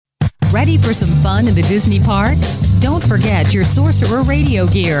Ready for some fun in the Disney parks? Don't forget your Sorcerer Radio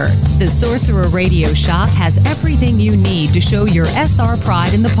gear. The Sorcerer Radio shop has everything you need to show your SR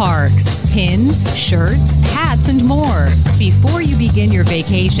pride in the parks. Pins, shirts, hats, and more. Before you begin your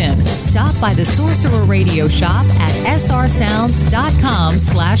vacation, stop by the Sorcerer Radio shop at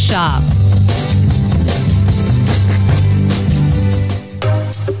srsounds.com/shop.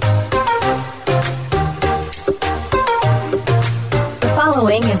 The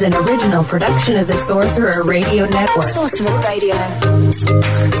following is an original production of the Sorcerer Radio Network. Sorcerer Radio.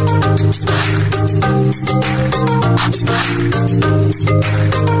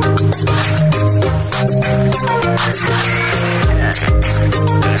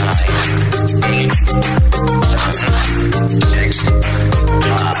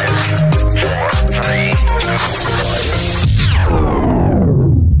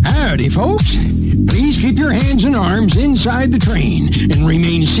 Howdy, folks. Please keep your hands and arms inside the train and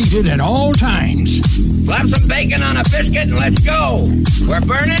remain seated at all times. Slap some bacon on a biscuit and let's go. We're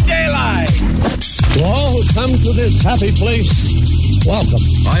burning daylight. To all who come to this happy place, welcome.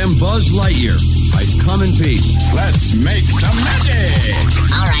 I am Buzz Lightyear. I come in peace. Let's make some magic.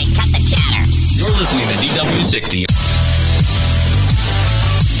 All right, cut the chatter. You're listening to DW60.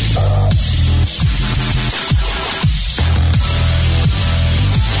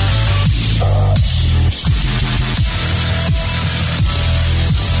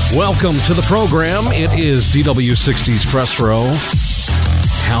 Welcome to the program. It is DW60's Press Row.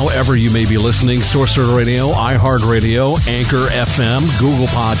 However you may be listening, Sorcerer Radio, iHeartRadio, Anchor FM, Google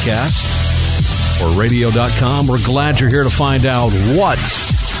Podcasts, or radio.com. We're glad you're here to find out what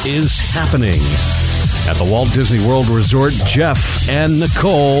is happening at the Walt Disney World Resort. Jeff and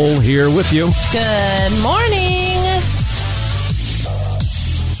Nicole here with you. Good morning.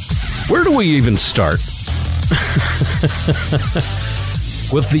 Where do we even start?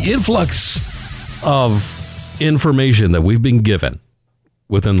 With the influx of information that we've been given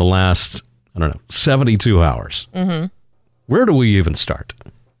within the last, 72 hours, where do we even start?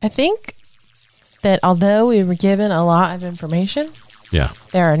 I think that although we were given a lot of information,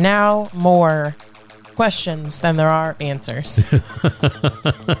 there are now more questions than there are answers.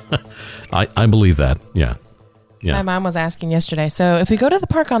 I believe that, yeah. My mom was asking yesterday, so if we go to the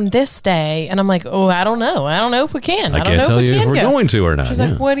park on this day, and I'm like, oh, I don't know. I don't know if we can. I can't tell you if we're going to or not. She's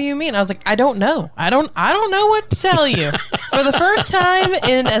like, what do you mean? I was like, I don't know. I don't know what to tell you. For the first time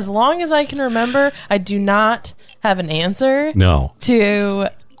in as long as I can remember, I do not have an answer to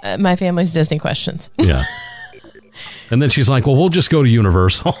my family's Disney questions. Yeah. And then she's like, well, we'll just go to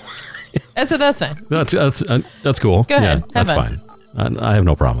Universal. I said, that's fine. That's cool. Go ahead. Yeah, that's fine. I have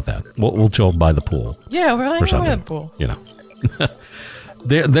no problem with that. We'll chill by the pool. Yeah, we're like by the pool. You know,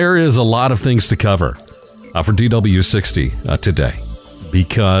 there is a lot of things to cover for DW60 today,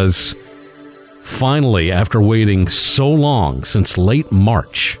 because finally, after waiting so long since late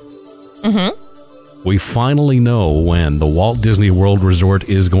March, we finally know when the Walt Disney World Resort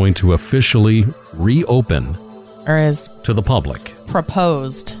is going to officially reopen, or is to the public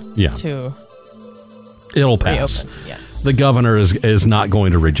proposed. To it'll pass. Reopen. Yeah. The governor is not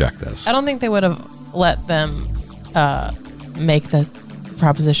going to reject this. I don't think they would have let them make the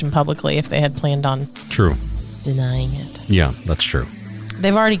proposition publicly if they had planned on denying it. Yeah, that's true.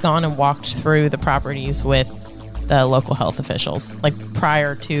 They've already gone and walked through the properties with the local health officials, like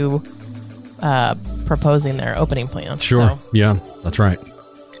prior to proposing their opening plans. Sure. So. Yeah, that's right.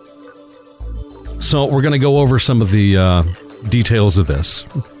 So we're going to go over some of the details of this.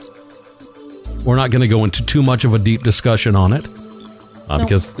 We're not going to go into too much of a deep discussion on it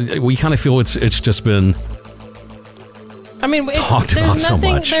because we kind of feel it's just been talked about so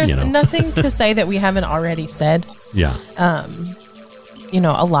much. There's nothing to say that we haven't already said. Yeah. A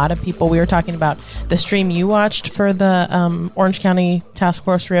lot of people, we were talking about the stream you watched for the Orange County Task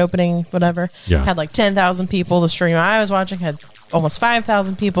Force reopening, whatever. Yeah. Had like 10,000 people. The stream I was watching had almost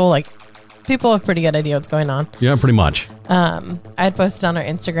 5,000 people. Like, people have a pretty good idea what's going on. Yeah, pretty much. I had posted on our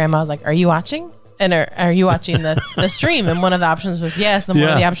Instagram, I was like, are you watching? And are you watching the stream? And one of the options was yes, and one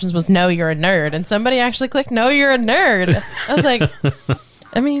of the options was no, you're a nerd. And somebody actually clicked no, you're a nerd. I was like,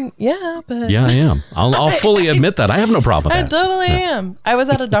 yeah, but... Yeah, I am. I'll fully admit that. I have no problem with that. I totally am. I was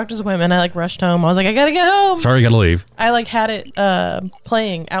at a doctor's appointment. I rushed home. I was like, I gotta get home. Sorry, I gotta leave. I had it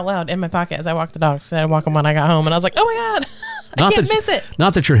playing out loud in my pocket as I walked the dogs. So I walk them when I got home. And I was like, oh my God, I can't miss it.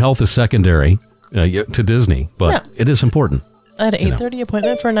 Not that your health is secondary to Disney, but it is important. I had an 8:30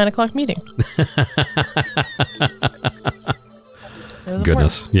 appointment for a 9 o'clock meeting.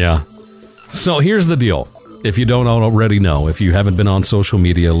 Goodness, yeah. So here's the deal. If you don't already know, if you haven't been on social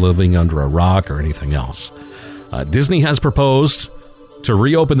media living under a rock or anything else, Disney has proposed to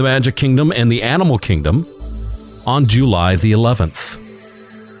reopen the Magic Kingdom and the Animal Kingdom on July the 11th.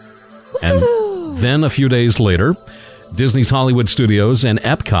 And then a few days later, Disney's Hollywood Studios and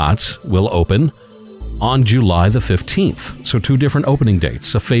Epcot will open on July the 15th. So 2 different opening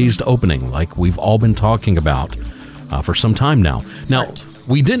dates, a phased opening like we've all been talking about for some time now. Smart. Now,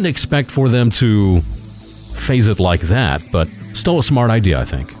 we didn't expect for them to phase it like that, but still a smart idea, I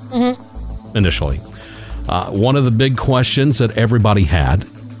think, initially. One of the big questions that everybody had,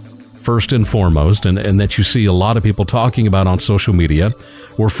 first and foremost, and that you see a lot of people talking about on social media,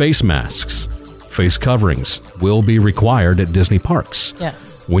 were face masks. Face coverings will be required at Disney parks.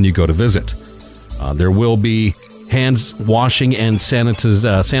 Yes. When you go to visit. There will be hands washing and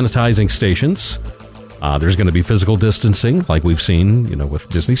sanitizing stations. There's going to be physical distancing like we've seen, with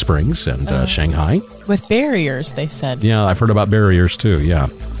Disney Springs and Shanghai. With barriers, they said. Yeah, I've heard about barriers too, yeah.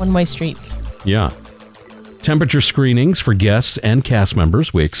 One-way streets. Yeah. Temperature screenings for guests and cast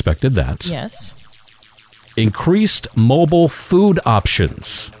members. We expected that. Yes. Increased mobile food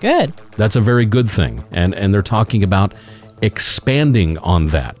options. Good. That's a very good thing. And they're talking about expanding on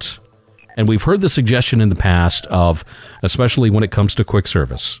that. And we've heard the suggestion in the past of, especially when it comes to quick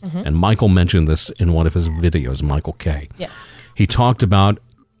service, and Michael mentioned this in one of his videos, Michael K. Yes. He talked about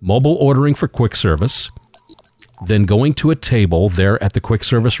mobile ordering for quick service, then going to a table there at the quick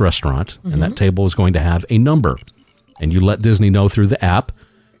service restaurant, and that table is going to have a number. And you let Disney know through the app,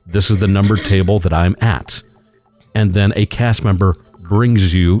 this is the numbered table that I'm at. And then a cast member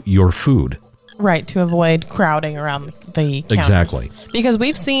brings you your food. Right, to avoid crowding around the counters. Exactly. Because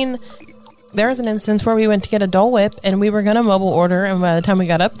we've seen, there was an instance where we went to get a Dole Whip and we were going to mobile order, and by the time we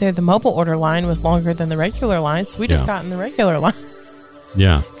got up there, the mobile order line was longer than the regular line, so we just got in the regular line.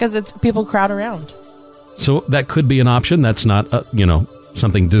 Yeah. Because it's people crowd around. So that could be an option. That's not,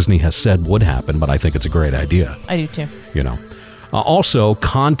 something Disney has said would happen, but I think it's a great idea. I do too. Also,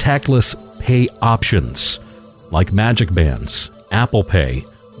 contactless pay options like Magic Bands, Apple Pay,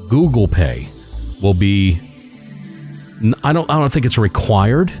 Google Pay will be. I don't think it's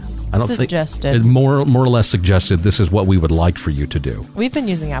required. I don't suggested. think it's more or less suggested. This is what we would like for you to do. We've been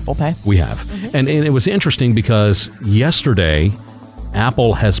using Apple Pay. We have, and it was interesting because yesterday,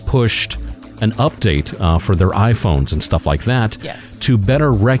 Apple has pushed an update for their iPhones and stuff like that to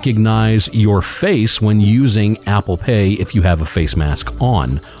better recognize your face when using Apple Pay if you have a face mask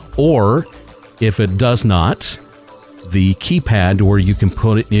on. Or if it does not, the keypad where you can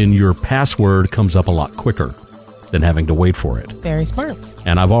put in your password comes up a lot quicker than having to wait for it. Very smart.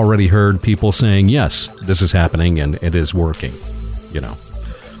 And I've already heard people saying, yes, this is happening and it is working,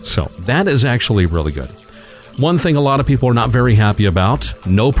 So that is actually really good. One thing a lot of people are not very happy about,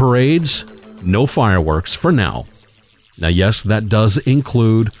 no parades, no fireworks for now. Now, yes, that does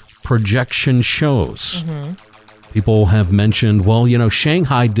include projection shows. People have mentioned, well,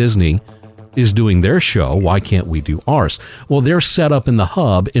 Shanghai Disney is doing their show. Why can't we do ours? Well, their setup in the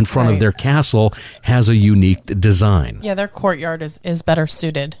hub in front of their castle has a unique design. Yeah, their courtyard is better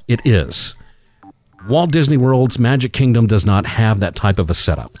suited. It is. Walt Disney World's Magic Kingdom does not have that type of a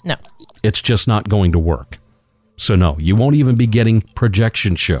setup. No. It's just not going to work. So no, you won't even be getting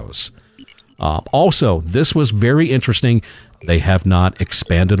projection shows. Also, this was very interesting. They have not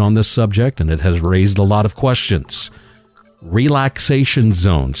expanded on this subject, and it has raised a lot of questions. Relaxation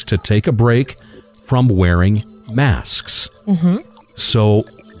zones to take a break from wearing masks. So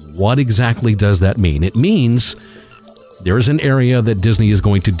what exactly does that mean? It means there is an area that Disney is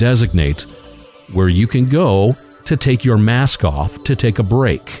going to designate where you can go to take your mask off to take a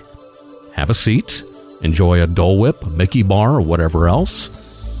break. Have a seat, enjoy a Dole Whip, a Mickey bar, or whatever else.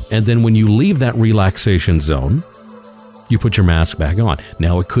 And then when you leave that relaxation zone, you put your mask back on.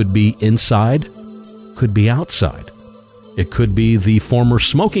 Now, it could be inside, could be outside. It could be the former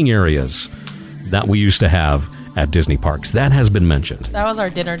smoking areas that we used to have at Disney parks. That has been mentioned. That was our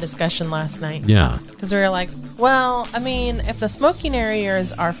dinner discussion last night. Yeah. Because we were like, well, I mean, if the smoking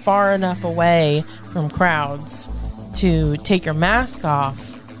areas are far enough away from crowds to take your mask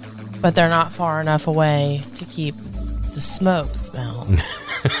off, but they're not far enough away to keep the smoke smell.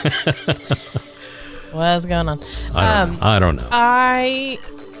 What's going on? I don't know.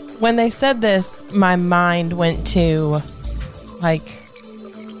 When they said this, my mind went to like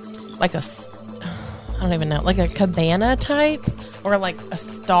a, I don't even know, like a cabana type or like a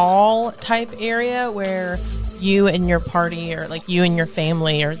stall type area where you and your party or like you and your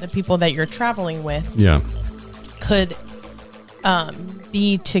family or the people that you're traveling with could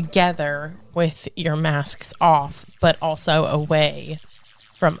be together with your masks off, but also away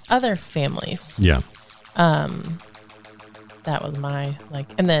from other families. Yeah. That was my,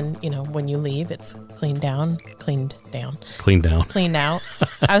 and then, when you leave, it's cleaned out. Cleaned out.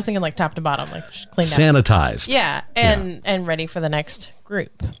 I was thinking top to bottom, cleaned out. Sanitized. Yeah. And ready for the next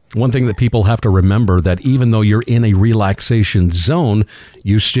group. One thing that people have to remember, that even though you're in a relaxation zone,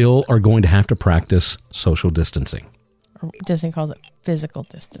 you still are going to have to practice social distancing. Disney calls it physical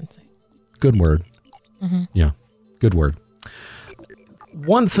distancing. Good word. Mm-hmm. Yeah. Good word.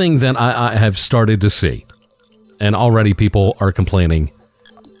 One thing that I have started to see, and already people are complaining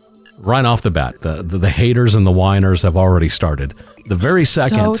right off the bat. The haters and the whiners have already started. The very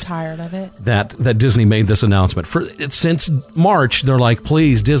second so tired of it. that Disney made this announcement. Since March, they're like,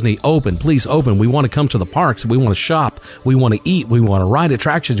 please, Disney, please open. We want to come to the parks. We want to shop. We want to eat. We want to ride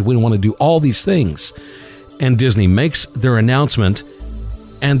attractions. We want to do all these things. And Disney makes their announcement,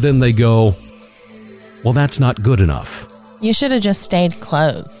 and then they go, well, that's not good enough. You should have just stayed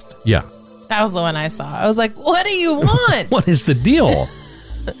closed. Yeah. That was the one I saw. I was like, what do you want? What is the deal?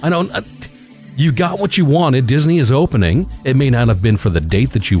 You got what you wanted. Disney is opening. It may not have been for the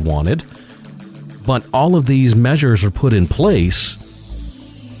date that you wanted, but all of these measures are put in place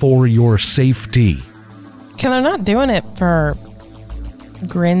for your safety. They're not doing it for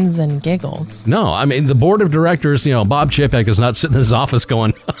grins and giggles. No, I mean, the board of directors, Bob Chapek is not sitting in his office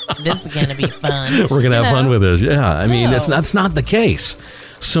going, this is going to be fun. We're going to have fun with this. Yeah, I mean, that's not the case.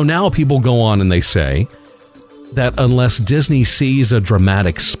 So now people go on and they say that unless Disney sees a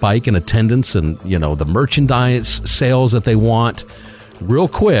dramatic spike in attendance and, the merchandise sales that they want real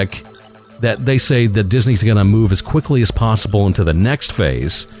quick, that they say that Disney's going to move as quickly as possible into the next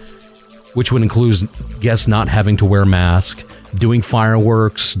phase, which would include guests not having to wear masks, doing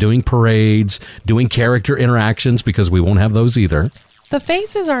fireworks, doing parades, doing character interactions, because we won't have those either. The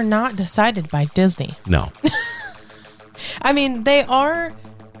phases are not decided by Disney. No. I mean, they are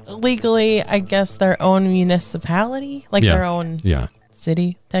legally, I guess, their own municipality, their own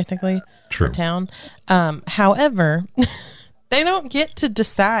city, technically, True. or town. However, they don't get to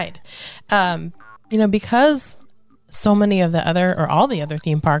decide. Because so many of all the other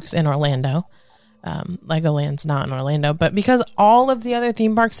theme parks in Orlando, Legoland's not in Orlando, but because all of the other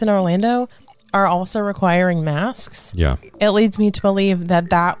theme parks in Orlando are also requiring masks, it leads me to believe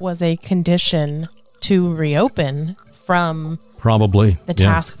that was a condition to reopen from probably the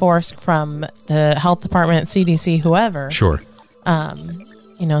task force, from the health department, CDC, whoever. Sure. And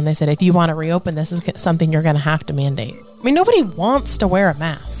they said, if you want to reopen, this is something you're going to have to mandate. I mean, nobody wants to wear a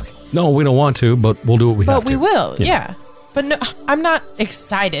mask. No, we don't want to, but we'll do what we have to. But we will, yeah. But no, I'm not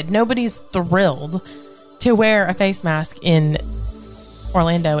excited. Nobody's thrilled to wear a face mask in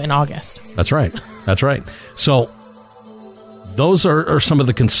Orlando in August. That's right. That's right. So those are some of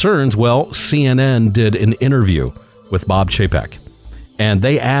the concerns. Well, CNN did an interview with Bob Chapek, and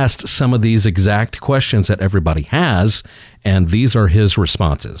they asked some of these exact questions that everybody has, and these are his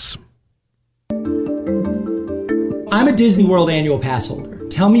responses. I'm a Disney World annual pass holder.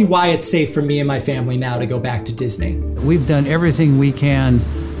 Tell me why it's safe for me and my family now to go back to Disney. We've done everything we can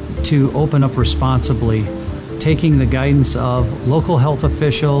to open up responsibly, taking the guidance of local health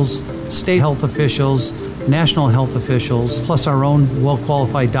officials, state health officials, national health officials, plus our own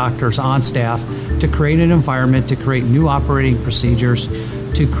well-qualified doctors on staff to create an environment, to create new operating procedures,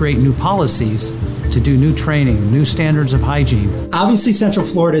 to create new policies, to do new training, new standards of hygiene. Obviously, Central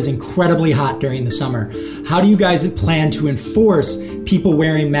Florida is incredibly hot during the summer. How do you guys plan to enforce people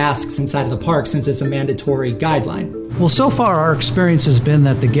wearing masks inside of the park, since it's a mandatory guideline? Well, so far our experience has been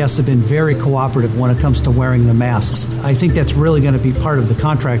that the guests have been very cooperative when it comes to wearing the masks. I think that's really going to be part of the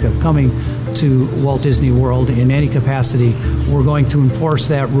contract of coming to Walt Disney World in any capacity. We're going to enforce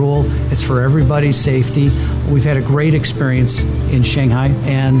that rule. It's for everybody's safety. We've had a great experience in Shanghai,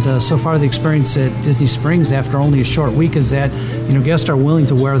 and so far the experience at Disney Springs after only a short week is that guests are willing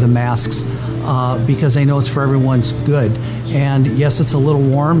to wear the masks because they know it's for everyone's good. And yes, it's a little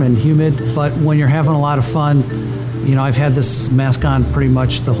warm and humid, but when you're having a lot of fun, I've had this mask on pretty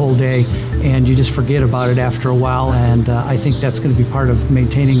much the whole day, and you just forget about it after a while, and I think that's going to be part of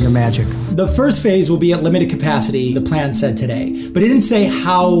maintaining the magic. The first phase will be at limited capacity, the plan said today, but it didn't say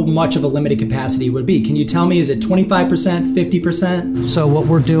how much of a limited capacity would be. Can you tell me, is it 25%, 50%? So what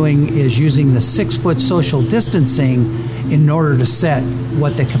we're doing is using the 6-foot social distancing in order to set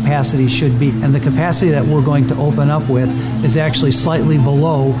what the capacity should be. And the capacity that we're going to open up with is actually slightly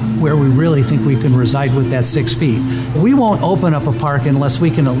below where we really think we can reside with that 6 feet. We won't open up a park unless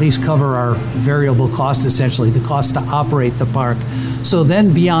we can at least cover our variable cost, essentially, the cost to operate the park. So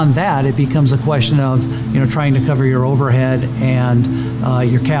then beyond that, it becomes a question of, trying to cover your overhead and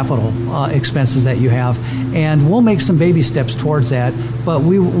your capital expenses that you have. And we'll make some baby steps towards that, but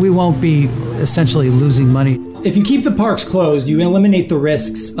we won't be essentially losing money. if you keep the parks closed, you eliminate the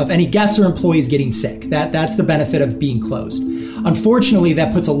risks of any guests or employees getting sick. That's the benefit of being closed. Unfortunately,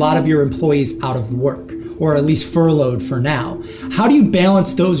 that puts a lot of your employees out of work, or at least furloughed for now. How do you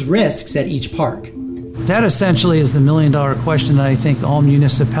balance those risks at each park? That essentially is the million-dollar question that I think all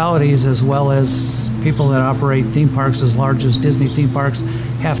municipalities, as well as people that operate theme parks as large as Disney theme parks,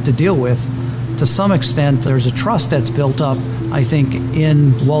 have to deal with. To some extent, there's a trust that's built up, I think,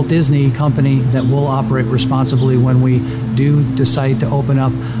 in Walt Disney Company that will operate responsibly when we do decide to open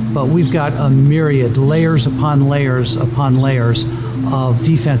up. But we've got a myriad, layers upon layers upon layers of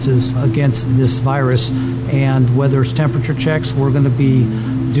defenses against this virus. And whether it's temperature checks, we're going to be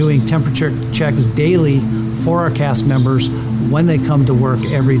doing temperature checks daily for our cast members when they come to work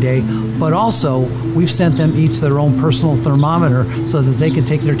every day. But also, we've sent them each their own personal thermometer so that they can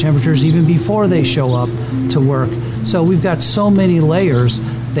take their temperatures even before they show up to work. So we've got so many layers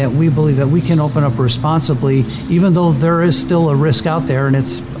that we believe that we can open up responsibly, even though there is still a risk out there, and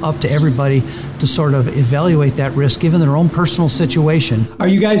it's up to everybody to sort of evaluate that risk given their own personal situation. Are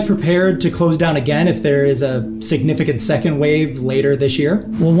you guys prepared to close down again if there is a significant second wave later this year?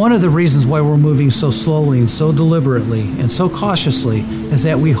 Well, one of the reasons why we're moving so slowly and so deliberately and so cautiously is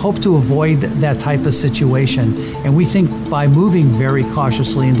that we hope to avoid that type of situation. And we think by moving very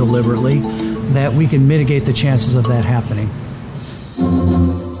cautiously and deliberately that we can mitigate the chances of that happening.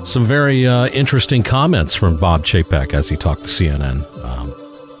 Some very interesting comments from Bob Chapek as he talked to CNN.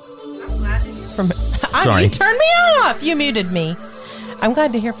 Sorry. You turned me off. You muted me. I'm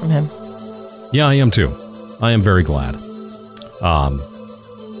glad to hear from him. Yeah, I am too. I am very glad.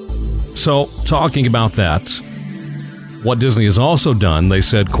 So, talking about that, what Disney has also done, they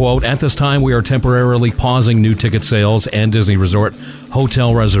said, quote, "At this time, we are temporarily pausing new ticket sales and Disney Resort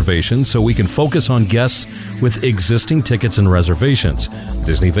hotel reservations so we can focus on guests with existing tickets and reservations.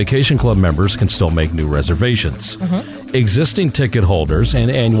 Disney Vacation Club members can still make new reservations. Existing ticket holders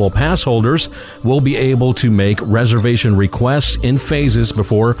and annual pass holders will be able to make reservation requests in phases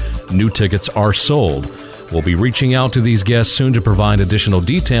before new tickets are sold. We'll be reaching out to these guests soon to provide additional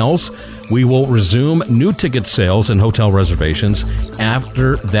details. We will resume new ticket sales and hotel reservations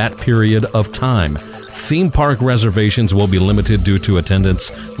after that period of time. Theme park reservations will be limited due to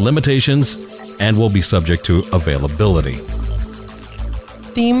attendance limitations and will be subject to availability."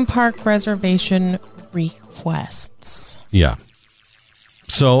 Theme park reservation requests. Yeah.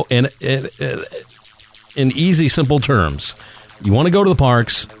 So, in easy, simple terms, you want to go to the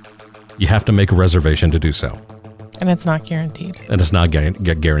parks, you have to make a reservation to do so. And it's not guaranteed. And it's not a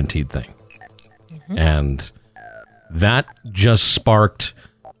guaranteed thing. And that just sparked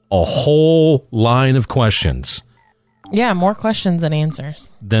a whole line of questions. Yeah, more questions than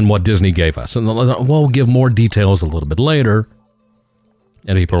answers. Than what Disney gave us. And we'll give more details a little bit later.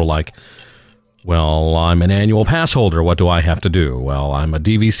 And people are like, well, I'm an annual pass holder. What do I have to do? Well, I'm a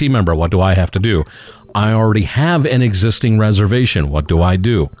DVC member. What do I have to do? I already have an existing reservation. What do I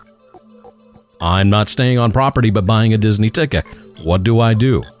do? I'm not staying on property but buying a Disney ticket. What do I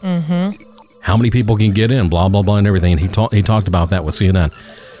do? How many people can get in? Blah, blah, blah, and everything. And he talked about that with CNN.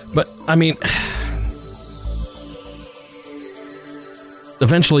 But, I mean,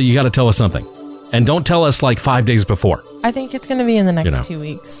 eventually you got to tell us something. And don't tell us like 5 days before. I think it's going to be in the next 2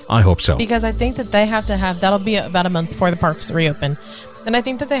 weeks. I hope so. Because I think that they have to have, that'll be about a month before the parks reopen. And I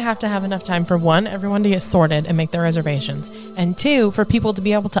think that they have to have enough time for, one, everyone to get sorted and make their reservations. And two, for people to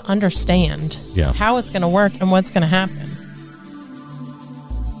be able to understand how it's going to work and what's going to happen.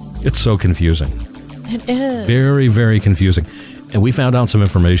 It's so confusing. It is. Very, very confusing. And we found out some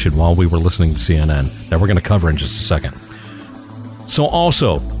information while we were listening to CNN that we're going to cover in just a second. So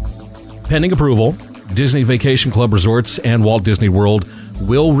also, pending approval, Disney Vacation Club Resorts and Walt Disney World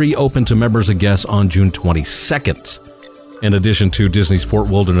will reopen to members and guests on June 22nd, in addition to Disney's Fort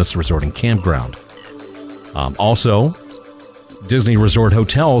Wilderness Resort and Campground. Also, Disney Resort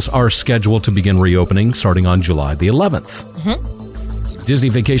hotels are scheduled to begin reopening starting on July the 11th. Disney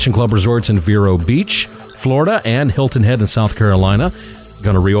Vacation Club Resorts in Vero Beach, Florida, and Hilton Head in South Carolina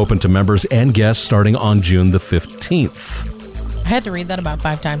going to reopen to members and guests starting on June the 15th. I had to read that about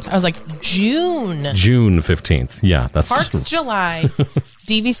 5 times. I was like, June 15th. Yeah, that's Parks July.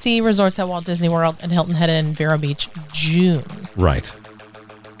 DVC Resorts at Walt Disney World and Hilton Head in Vero Beach, June. Right.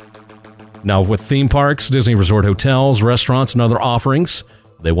 Now, with theme parks, Disney Resort hotels, restaurants, and other offerings,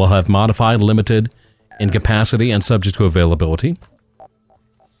 they will have modified, limited in capacity, and subject to availability.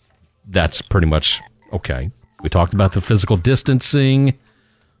 That's pretty much okay. We talked about the physical distancing,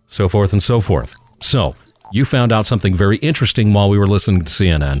 so forth and so forth. So, you found out something very interesting while we were listening to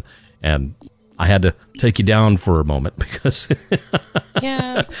CNN, and I had to take you down for a moment because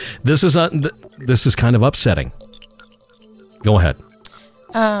yeah, this is kind of upsetting. Go ahead.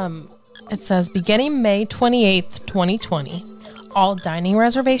 It says, beginning May 28th, 2020, all dining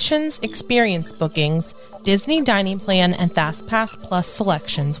reservations, experience bookings, Disney Dining Plan, and FastPass Plus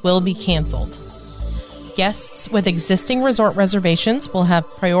selections will be canceled. Guests with existing resort reservations will have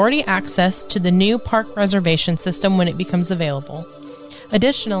priority access to the new park reservation system when it becomes available.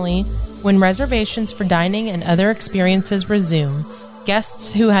 Additionally, when reservations for dining and other experiences resume,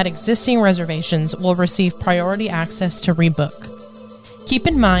 guests who had existing reservations will receive priority access to rebook. Keep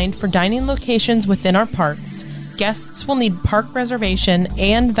in mind, for dining locations within our parks, guests will need park reservation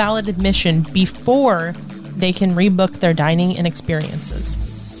and valid admission before they can rebook their dining and experiences.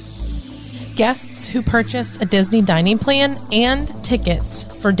 Guests who purchase a Disney Dining Plan and tickets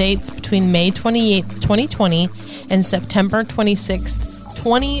for dates between May 28th, 2020 and September 26th,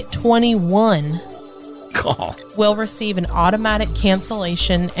 2021 will receive an automatic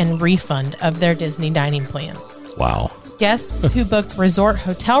cancellation and refund of their Disney Dining Plan. Wow. Guests who booked resort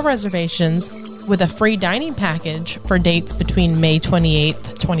hotel reservations with a free dining package for dates between May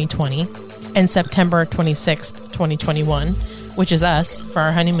 28th, 2020 and September 26th, 2021, which is us, for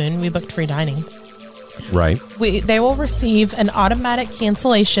our honeymoon, we booked free dining. Right. They will receive an automatic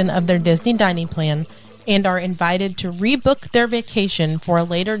cancellation of their Disney Dining Plan and are invited to rebook their vacation for a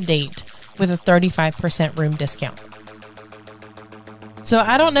later date with a 35% room discount. So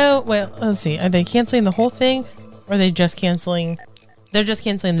I don't know. Well, let's see. Are they canceling the whole thing, or are they just canceling? They're just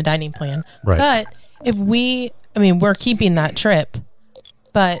canceling the dining plan. Right. But if we're keeping that trip,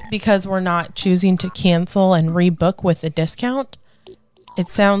 but because we're not choosing to cancel and rebook with a discount, it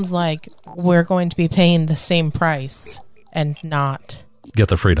sounds like we're going to be paying the same price and not get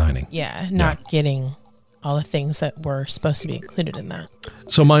the free dining. Not getting all the things that were supposed to be included in that.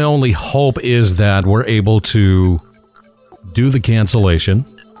 So my only hope is that we're able to do the cancellation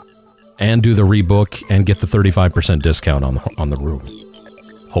and do the rebook and get the 35% discount on the room.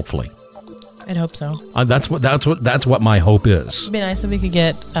 Hopefully. I'd hope so. That's what my hope is. It'd be nice if we could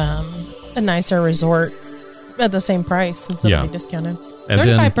get a nicer resort at the same price instead of being discounted. And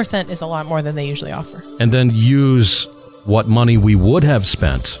 35% is a lot more than they usually offer. And then use what money we would have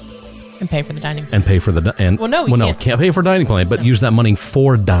spent and pay for the dining plan. And pay for the can't pay for dining plan, but use that money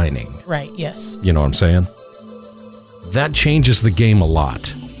for dining. Right, yes. You know what I'm saying? That changes the game a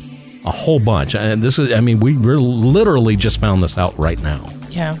lot. A whole bunch. And we literally just found this out right now.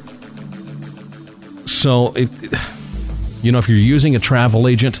 Yeah. So, if you're using a travel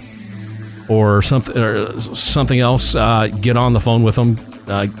agent or something else, get on the phone with them,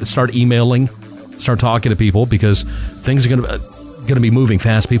 start emailing, start talking to people, because things are going to be moving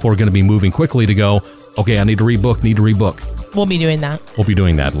fast. People are going to be moving quickly to go, okay, I need to rebook. We'll be doing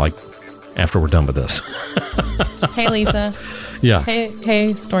that. Like after we're done with this. Hey, Lisa. Yeah.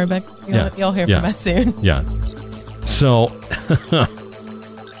 Hey, Storybook. You'll hear from us soon. Yeah. So,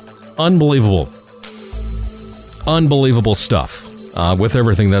 unbelievable stuff with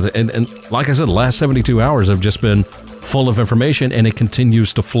everything that, and like I said, the last 72 hours have just been full of information, and it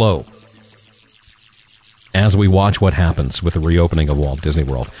continues to flow as we watch what happens with the reopening of Walt Disney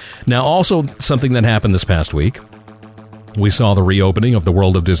World. Now, also something that happened this past week, we saw the reopening of the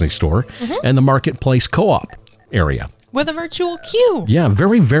World of Disney store and the Marketplace Co-op area. With a virtual queue. Yeah,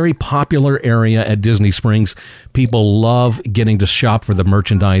 very, very popular area at Disney Springs. People love getting to shop for the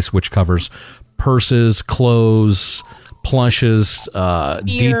merchandise, which covers purses, clothes, plushes,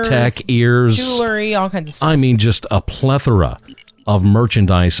 D-Tech, ears, jewelry, all kinds of stuff. Just a plethora of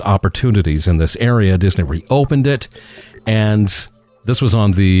merchandise opportunities in this area. Disney reopened it, and this was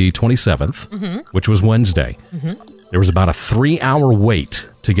on the 27th, which was Wednesday. There was about a 3-hour wait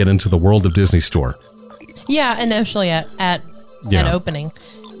to get into the World of Disney store. Yeah, initially at opening.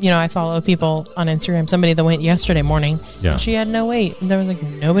 I follow people on Instagram, somebody that went yesterday morning, and she had no wait. And there was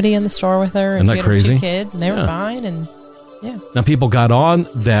nobody in the store with her. Isn't that crazy? 2 kids, and they were fine. And now people got on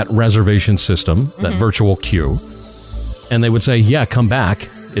that reservation system, that virtual queue, and they would say, yeah, come back.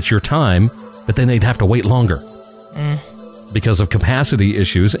 It's your time. But then they'd have to wait longer because of capacity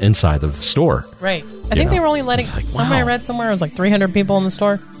issues inside of the store. Right. I think they were only letting, I read somewhere, it was 300 people in the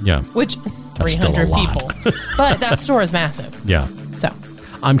store. Yeah. Which, 300 people. But that store is massive. Yeah. So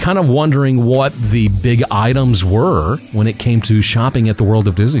I'm kind of wondering what the big items were when it came to shopping at the World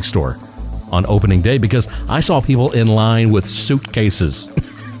of Disney store on opening day, because I saw people in line with suitcases.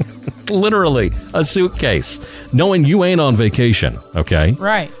 Literally a suitcase, knowing you ain't on vacation, okay?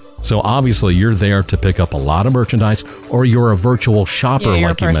 Right. So obviously you're there to pick up a lot of merchandise, or you're a virtual shopper, you're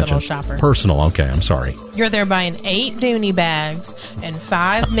like a you personal mentioned. Shopper. Personal. Okay, I'm sorry. You're there buying 8 Dooney bags and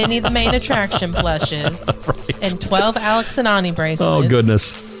 5 Minnie the Main Attraction plushes and 12 Alex and Ani bracelets. Oh,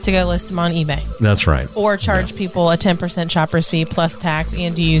 goodness. To go list them on eBay. That's right. Or charge people a 10% shopper's fee plus tax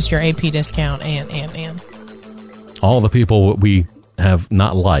and to use your AP discount and. All the people we have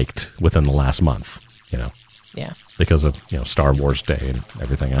not liked within the last month, Yeah. because of, Star Wars Day and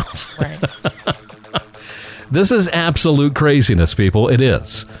everything else. Right. This is absolute craziness, people. It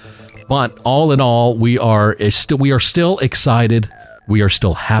is. But all in all, we are still excited. We are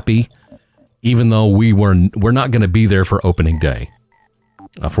still happy, even though we're not going to be there for opening day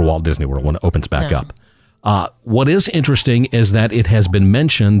for Walt Disney World when it opens back up. What is interesting is that it has been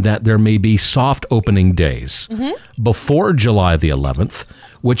mentioned that there may be soft opening days before July the 11th,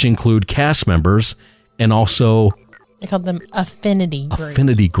 which include cast members and also they call them affinity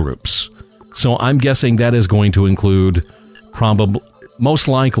groups. So I'm guessing that is going to include most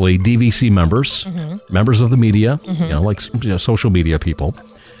likely DVC members, members of the media, social media people.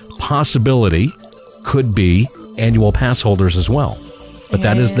 Possibility could be annual pass holders as well. But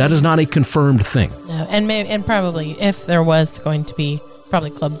that is not a confirmed thing. No, and probably if there was going to be probably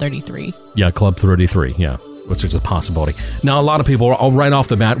Club 33. Yeah, Club 33, yeah, which is a possibility. Now, a lot of people are right off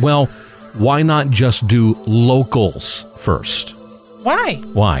the bat, well, why not just do locals first? Why?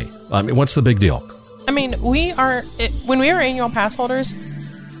 Why? I mean, what's the big deal? I mean, when we are annual pass holders,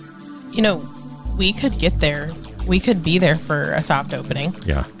 we could get there. We could be there for a soft opening.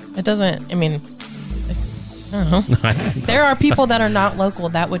 Yeah. It doesn't, I don't know. There are people that are not local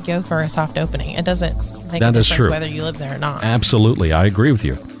that would go for a soft opening. It doesn't make a difference whether you live there or not. Absolutely. I agree with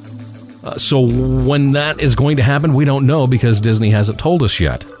you. So when that is going to happen, we don't know because Disney hasn't told us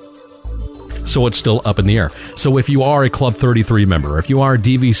yet. So it's still up in the air. So if you are a Club 33 member, if you are a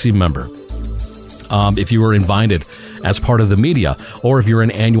DVC member, if you were invited as part of the media, or if you're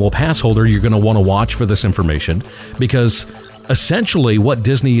an annual pass holder, you're going to want to watch for this information because essentially what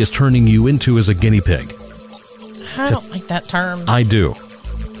Disney is turning you into is a guinea pig. I don't like that term. I do.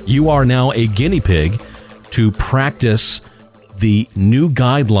 You are now a guinea pig to practice the new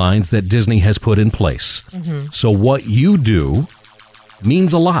guidelines that Disney has put in place. So what you do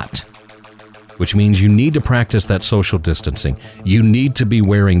means a lot, which means you need to practice that social distancing. You need to be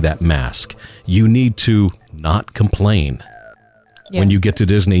wearing that mask. You need to not complain when you get to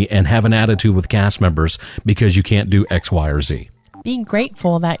Disney and have an attitude with cast members because you can't do X, Y, or Z. Be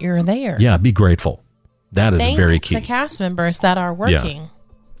grateful that you're there. Yeah, be grateful. That is very key. The cast members that are working. Yeah.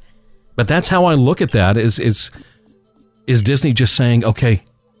 But that's how I look at that is Disney just saying, okay,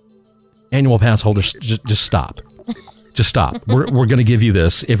 annual pass holders, just stop. Just stop. We're going to give you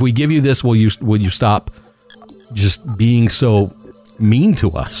this. If we give you this, will you stop just being so mean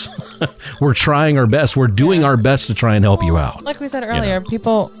to us? We're trying our best. We're doing our best to try and help you out. Like we said earlier,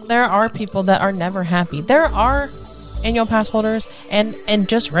 there are people that are never happy. There are annual pass holders and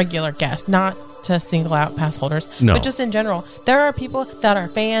just regular guests, not to single out pass holders, but just in general, there are people that are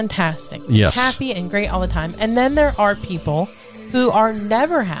fantastic, happy and great all the time. And then there are people who are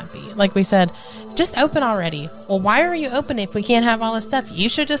never happy. Like we said, just open already. Well, why are you open if we can't have all this stuff? You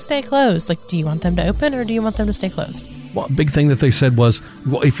should just stay closed. Like, do you want them to open or do you want them to stay closed? Well, a big thing that they said was,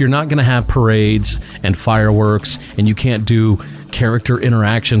 well, if you're not going to have parades and fireworks and you can't do character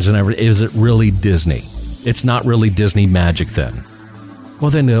interactions and everything, is it really Disney? It's not really Disney magic then. Well,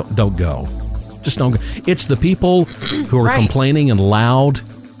 then don't go. Just don't go. It's the people who are complaining and loud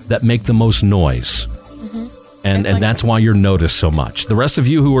that make the most noise. And that's why you're noticed so much. The rest of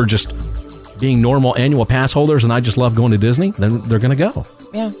you who are just being normal annual pass holders and I just love going to Disney, then they're going to go.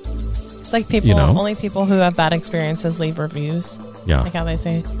 Yeah. It's like people, only people who have bad experiences leave reviews. Yeah. Like how they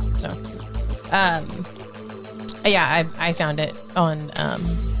say. So, I found it on,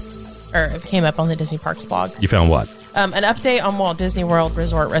 or it came up on the Disney Parks blog. You found what? An update on Walt Disney World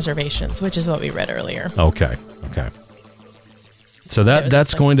resort reservations, which is what we read earlier. Okay. So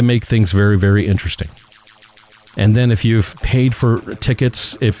that's going to make things very, very interesting. And then if you've paid for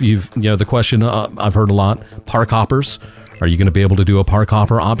tickets, if you've, the question I've heard a lot, park hoppers, are you going to be able to do a park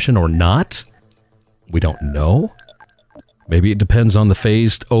hopper option or not? We don't know. Maybe it depends on the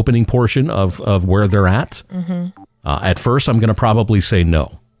phased opening portion of where they're at. At first, I'm going to probably say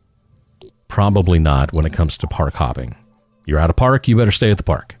no. Probably not when it comes to park hopping. You're at a park, you better stay at the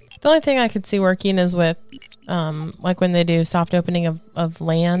park. The only thing I could see working is with, like when they do soft opening of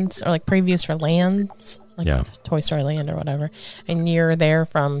lands or like previews for lands, like Toy Story Land or whatever, and you're there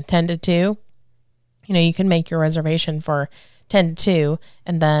from 10 to 2, you can make your reservation for 10 to 2,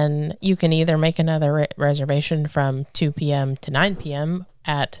 and then you can either make another reservation from 2 p.m. to 9 p.m.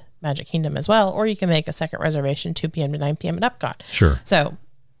 at Magic Kingdom as well, or you can make a second reservation 2 p.m. to 9 p.m. at Epcot. Sure. So,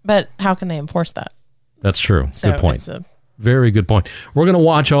 but how can they enforce that? That's true. So good point. Very good point. We're going to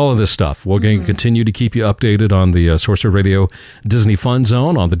watch all of this stuff. We're going to continue to keep you updated on the Sorcerer Radio Disney Fun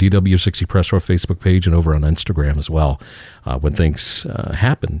Zone on the DW60 Press Row Facebook page and over on Instagram as well when things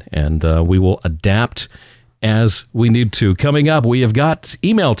happen. And we will adapt as we need to. Coming up, we have got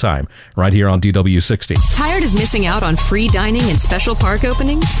email time right here on DW60. Tired of missing out on free dining and special park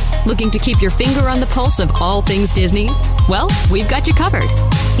openings? Looking to keep your finger on the pulse of all things Disney? Well, we've got you covered.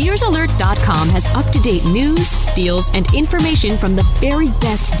 EarsAlert.com has up-to-date news, deals, and information from the very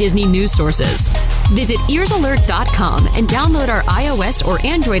best Disney news sources. Visit EarsAlert.com and download our iOS or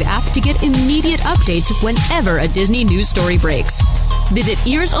Android app to get immediate updates whenever a Disney news story breaks. Visit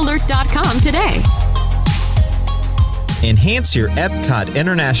EarsAlert.com today. Enhance your Epcot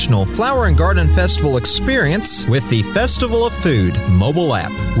International Flower and Garden Festival experience with the Festival of Food mobile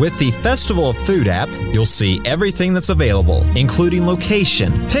app. With the Festival of Food app, you'll see everything that's available, including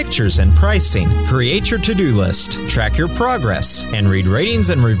location, pictures, and pricing. Create your to-do list, track your progress, and read ratings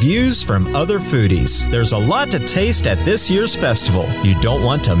and reviews from other foodies. There's a lot to taste at this year's festival. You don't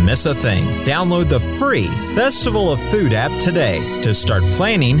want to miss a thing. Download the free Festival of Food app today to start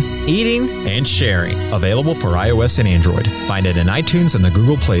planning, eating, and sharing. Available for iOS and Android. Find it in iTunes and the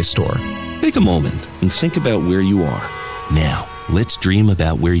Google Play Store. Take a moment and think about where you are. Now, let's dream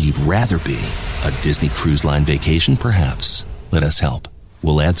about where you'd rather be. A Disney Cruise Line vacation, perhaps. Let us help.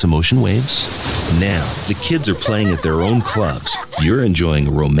 We'll add some ocean waves. Now, the kids are playing at their own clubs. You're enjoying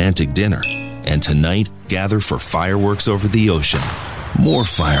a romantic dinner. And tonight, gather for fireworks over the ocean. More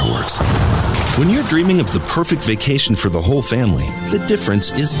fireworks. When you're dreaming of the perfect vacation for the whole family, the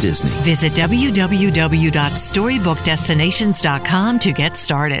difference is Disney. Visit www.storybookdestinations.com to get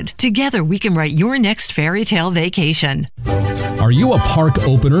started. Together, we can write your next fairy tale vacation. Are you a park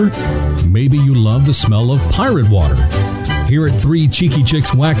opener? Maybe you love the smell of pirate water. Here at Three Cheeky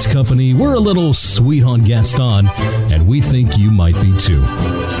Chicks Wax Company, we're a little sweet on Gaston, and we think you might be too.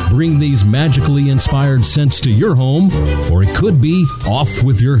 Bring these magically inspired scents to your home, or it could be off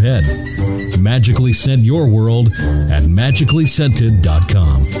with your head. Magically scent your world at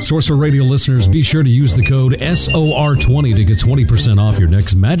magicallyscented.com. Sorcerer Radio listeners, be sure to use the code SOR20 to get 20% off your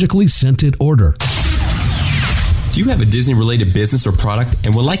next magically scented order. Do you have a Disney-related business or product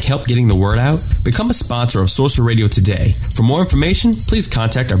and would like help getting the word out? Become a sponsor of Sorcerer Radio today. For more information, please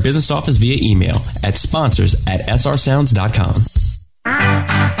contact our business office via email at sponsors@srsounds.com.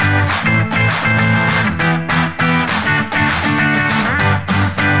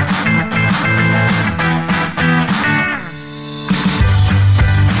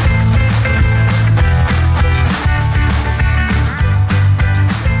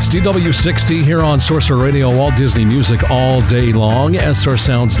 DW60 here on Sorcerer Radio, all Disney music all day long.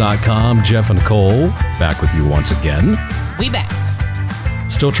 srsounds.com. Jeff and Cole back with you once again. We back.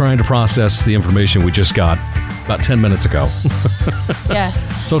 Still trying to process the information we just got about 10 minutes ago.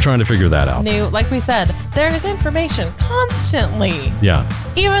 Yes. Still trying to figure that out. Like we said, there is information constantly. Yeah.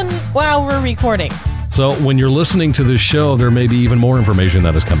 Even while we're recording. So when you're listening to this show, there may be even more information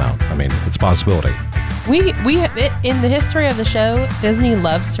that has come out. I mean, it's a possibility. We have it in the history of the show. Disney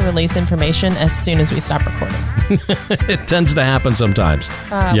loves to release information as soon as we stop recording. It tends to happen sometimes.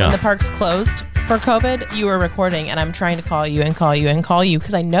 When the park's closed for COVID, you were recording, and I'm trying to call you and call you and call you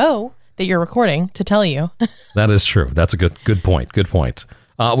because I know that you're recording to tell you. That is true. That's a good point. Good point.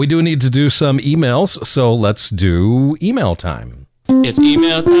 We do need to do some emails, so let's do email time. It's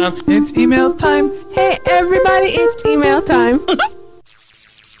email time. It's email time. Hey, everybody, it's email time.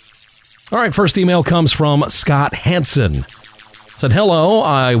 All right, first email comes from Scott Hansen. Said, hello,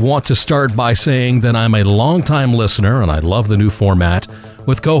 I want to start by saying that I'm a longtime listener and I love the new format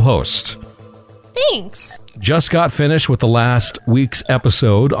with co-host. Thanks. Just got finished with the last week's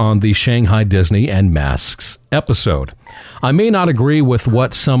episode on the Shanghai Disney and Masks episode. I may not agree with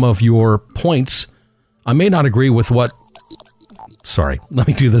what some of your points... I may not agree with what some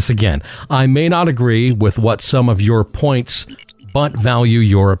of your points, but value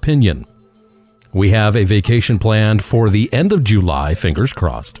your opinion. We have a vacation planned for the end of July, fingers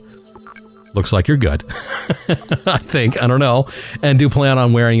crossed. Looks like you're good. I think, I don't know. And do plan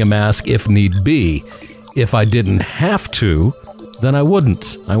on wearing a mask if need be. If I didn't have to, then I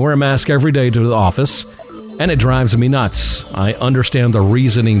wouldn't. I wear a mask every day to the office, and it drives me nuts. I understand the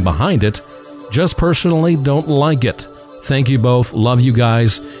reasoning behind it, just personally don't like it. Thank you both, love you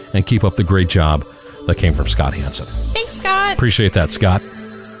guys, and keep up the great job. That came from Scott Hansen. Thanks, Scott. Appreciate that, Scott.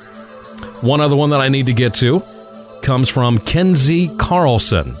 One other one that I need to get to comes from Kenzie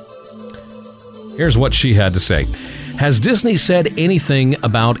Carlson. Here's what she had to say. Has Disney said anything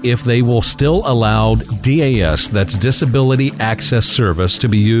about if they will still allow DAS, that's Disability Access Service, to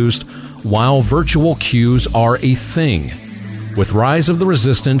be used while virtual queues are a thing? With Rise of the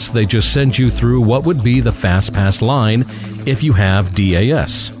Resistance, they just send you through what would be the FastPass line if you have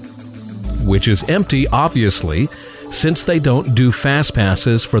DAS, which is empty, obviously, since they don't do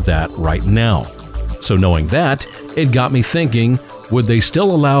FastPasses for that right now. So knowing that, it got me thinking, would they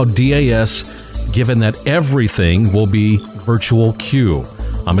still allow DAS given that everything will be virtual queue?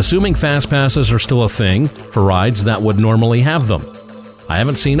 I'm assuming FastPasses are still a thing for rides that would normally have them. I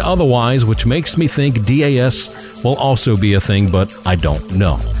haven't seen otherwise, which makes me think DAS will also be a thing, but I don't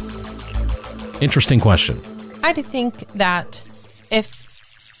know. Interesting question. I think that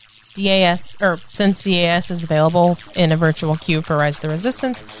if DAS, or since DAS is available in a virtual queue for Rise of the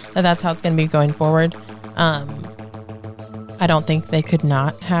Resistance, that's how it's going to be going forward. I don't think they could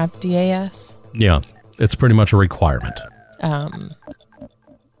not have DAS. Yeah, it's pretty much a requirement.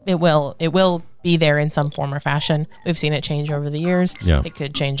 It will be there in some form or fashion. We've seen it change over the years. Yeah. It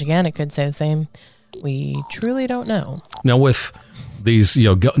could change again. It could stay the same. We truly don't know. Now, with these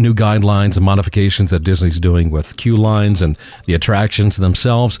new guidelines and modifications that Disney's doing with queue lines and the attractions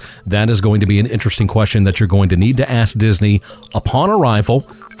themselves, that is going to be an interesting question that you're going to need to ask Disney upon arrival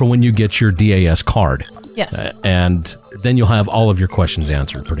for when you get your DAS card. Yes. And then you'll have all of your questions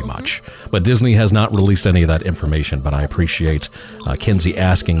answered pretty much. But Disney has not released any of that information, but I appreciate Kenzie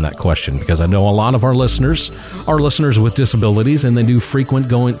asking that question because I know a lot of our listeners are listeners with disabilities and they do frequent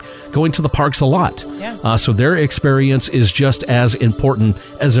going to the parks a lot. Yeah. So their experience is just as important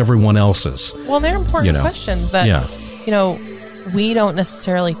as everyone else's. Well, they're important questions that, we don't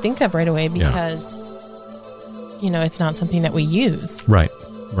necessarily think of right away because, it's not something that we use.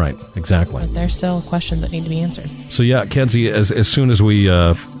 Right, exactly. But there's still questions that need to be answered. So yeah, Kenzie, as soon as we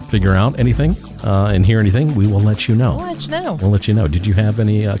figure out anything and hear anything, we will let you know. We'll let you know. Did you have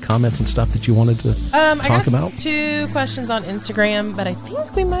any comments and stuff that you wanted to talk about? 2 questions on Instagram, but I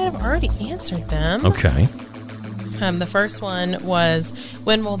think we might have already answered them. Okay. The first one was,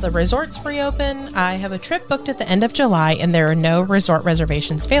 when will the resorts reopen? I have a trip booked at the end of July, and there are no resort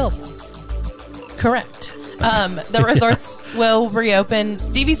reservations available. Correct. The resorts will reopen.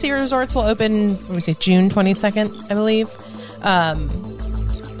 DVC resorts will open, June 22nd, I believe.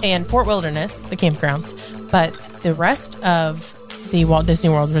 And Fort Wilderness, the campgrounds. But the rest of the Walt Disney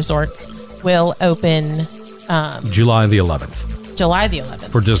World resorts will open July the 11th. July the 11th.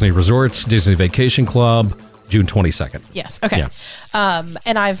 For Disney Resorts, Disney Vacation Club, June 22nd. Yes. Okay. Yeah.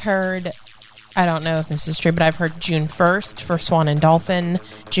 And I've heard, I don't know if this is true, but I've heard June 1st for Swan and Dolphin,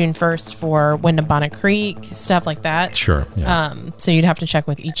 June 1st for Wyndham Bonnet Creek, stuff like that. Sure. Yeah. So you'd have to check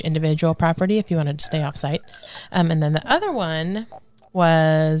with each individual property if you wanted to stay off site. And then the other one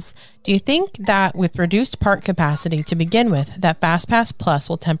was, do you think that with reduced park capacity to begin with, that FastPass Plus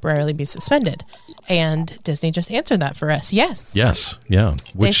will temporarily be suspended? And Disney just answered that for us. Yes. Yes. Yeah.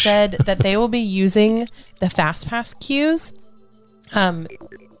 They said that they will be using the FastPass queues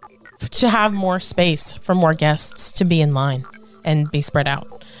to have more space for more guests to be in line and be spread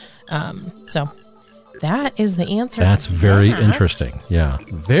out. So that is the answer. That's very interesting. Yeah.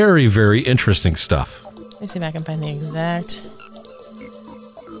 Very, very interesting stuff. Let me see if I can find the exact.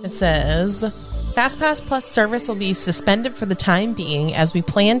 It says, FastPass Plus service will be suspended for the time being as we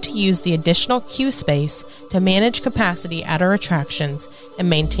plan to use the additional queue space to manage capacity at our attractions and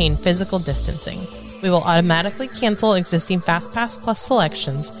maintain physical distancing. We will automatically cancel existing FastPass Plus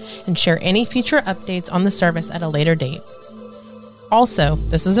selections and share any future updates on the service at a later date. Also,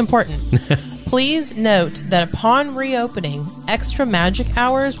 this is important. Please note that upon reopening, extra magic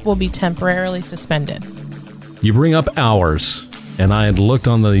hours will be temporarily suspended. You bring up hours, and I had looked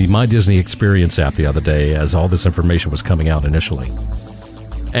on the My Disney Experience app the other day as all this information was coming out initially.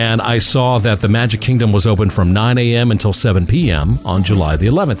 And I saw that the Magic Kingdom was open from 9 a.m. until 7 p.m. on July the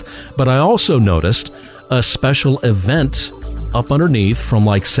 11th. But I also noticed a special event up underneath from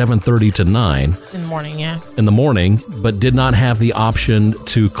like 7:30 to 9. In the morning, yeah. In the morning, but did not have the option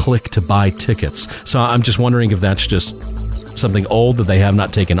to click to buy tickets. So I'm just wondering if that's just something old that they have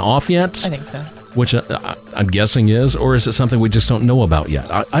not taken off yet. I think so. Which I'm guessing is, or is it something we just don't know about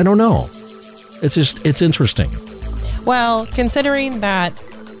yet? I don't know. It's interesting. Well, considering that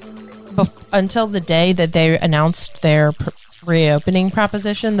until the day that they announced their reopening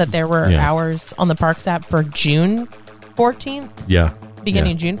proposition, that there were hours on the Parks app for June 14th. Yeah.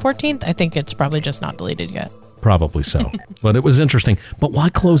 Beginning June 14th. I think it's probably just not deleted yet. Probably so. But it was interesting. But why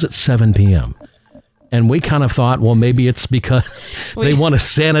close at 7 p.m.? And we kind of thought, well, maybe it's because they want to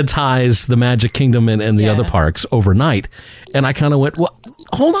sanitize the Magic Kingdom and the other parks overnight. And I kind of went, well,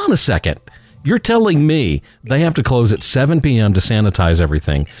 hold on a second. You're telling me they have to close at 7 p.m. to sanitize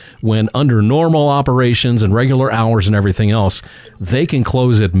everything when under normal operations and regular hours and everything else, they can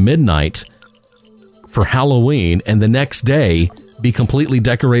close at midnight for Halloween and the next day be completely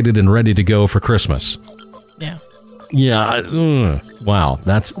decorated and ready to go for Christmas. Yeah. Yeah. Wow.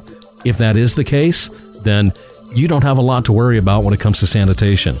 If that is the case, then you don't have a lot to worry about when it comes to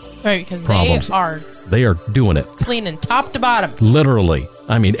sanitation. Right, because problems. They are doing it. Cleaning top to bottom. Literally.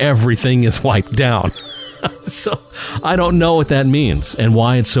 I mean, everything is wiped down. So I don't know what that means and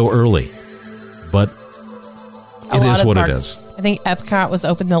why it's so early. But it is what it is. I think Epcot was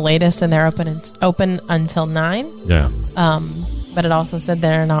open the latest, and they're open until 9. Yeah. But it also said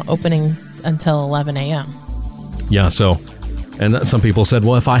they're not opening until 11 a.m. Yeah, so, and some people said,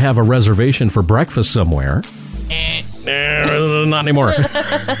 well, if I have a reservation for breakfast somewhere, not anymore.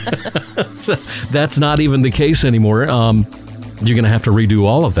 So that's not even the case anymore. You're going to have to redo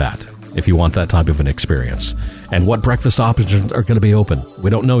all of that if you want that type of an experience. And what breakfast options are going to be open? We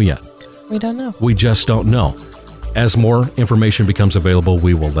don't know yet. We don't know. We just don't know. As more information becomes available,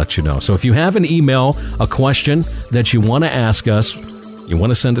 we will let you know. So if you have an email, a question that you want to ask us, you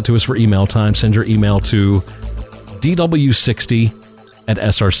want to send it to us for email time, send your email to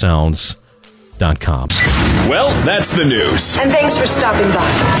dw60@srsounds.com. Well, that's the news. And thanks for stopping by.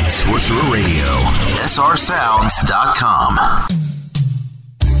 Sorcerer Radio, srsounds.com.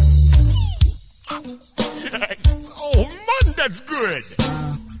 Oh, man, that's good.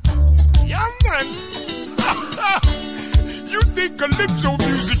 Young man. You think calypso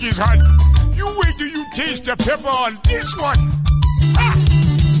music is hot? You wait till you taste the pepper on this one.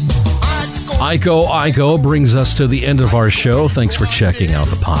 Iko brings us to the end of our show. Thanks for checking out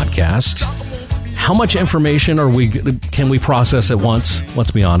the podcast. How much information can we process at once?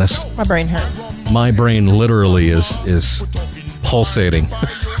 Let's be honest. My brain hurts. My brain literally is pulsating.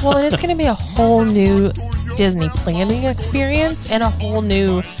 Well, and it's going to be a whole new Disney planning experience and a whole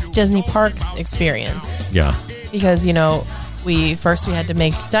new Disney Parks experience. Yeah. Because, we had to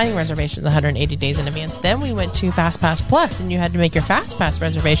make dining reservations 180 days in advance. Then we went to FastPass Plus, and you had to make your FastPass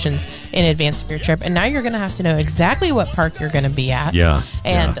reservations in advance of your trip. And now you're going to have to know exactly what park you're going to be at. Yeah.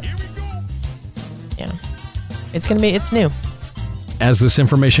 And, it's new. As this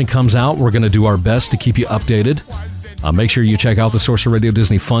information comes out, we're going to do our best to keep you updated. Make sure you check out the Sorcerer Radio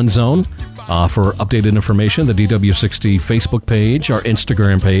Disney Fun Zone for updated information, the DW60 Facebook page, our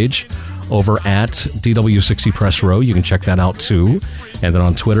Instagram page, over at DW60 Press Row. You can check that out too. And then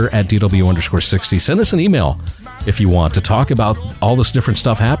on Twitter at DW_60. Send us an email if you want to talk about all this different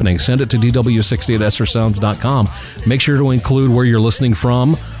stuff happening. Send it to DW60@srsounds.com. Make sure to include where you're listening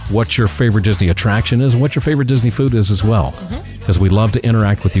from, what your favorite Disney attraction is, and what your favorite Disney food is as well. Because we love to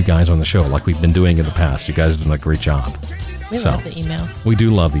interact with you guys on the show like we've been doing in the past. You guys have done a great job. We love the emails. We do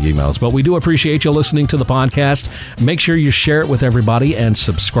love the emails, but we do appreciate you listening to the podcast. Make sure you share it with everybody and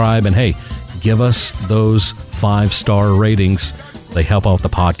subscribe. And hey, give us those 5-star ratings. They help out the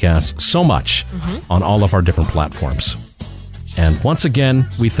podcast so much on all of our different platforms. And once again,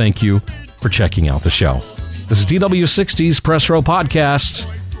 we thank you for checking out the show. This is DW60's Press Row Podcast.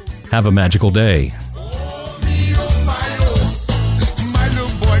 Have a magical day.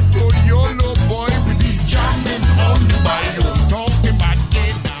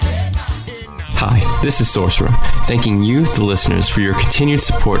 Hi, this is Sorcerer, thanking you, the listeners, for your continued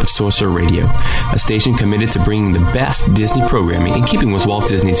support of Sorcerer Radio, a station committed to bringing the best Disney programming in keeping with Walt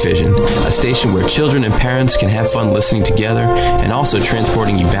Disney's vision, a station where children and parents can have fun listening together, and also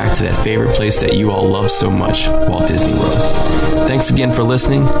transporting you back to that favorite place that you all love so much, Walt Disney World. Thanks again for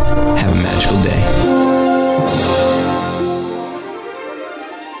listening. Have a magical day.